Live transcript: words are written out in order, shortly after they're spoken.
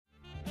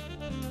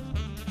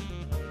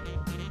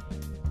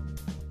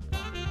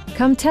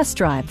Come test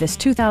drive this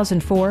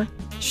 2004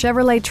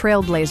 Chevrolet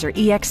TrailBlazer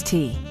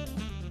EXT.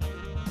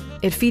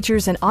 It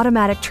features an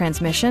automatic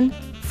transmission,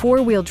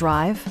 four-wheel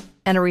drive,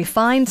 and a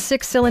refined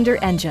six-cylinder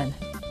engine.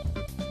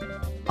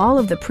 All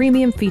of the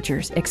premium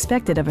features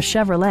expected of a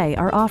Chevrolet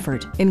are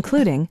offered,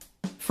 including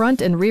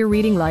front and rear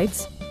reading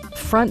lights,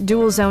 front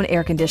dual-zone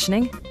air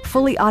conditioning,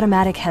 fully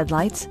automatic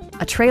headlights,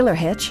 a trailer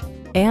hitch,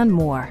 and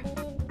more.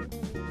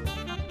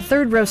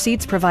 Third-row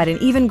seats provide an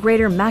even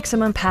greater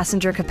maximum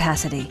passenger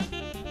capacity.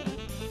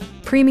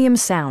 Premium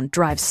sound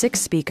drives 6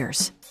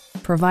 speakers,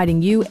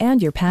 providing you and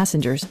your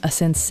passengers a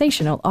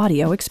sensational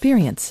audio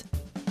experience.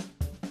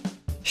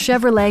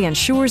 Chevrolet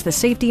ensures the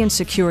safety and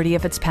security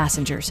of its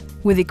passengers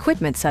with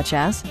equipment such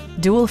as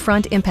dual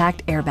front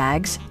impact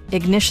airbags,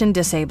 ignition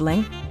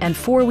disabling, and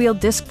four-wheel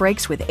disc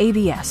brakes with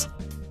ABS.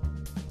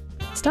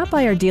 Stop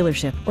by our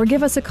dealership or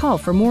give us a call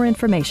for more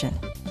information.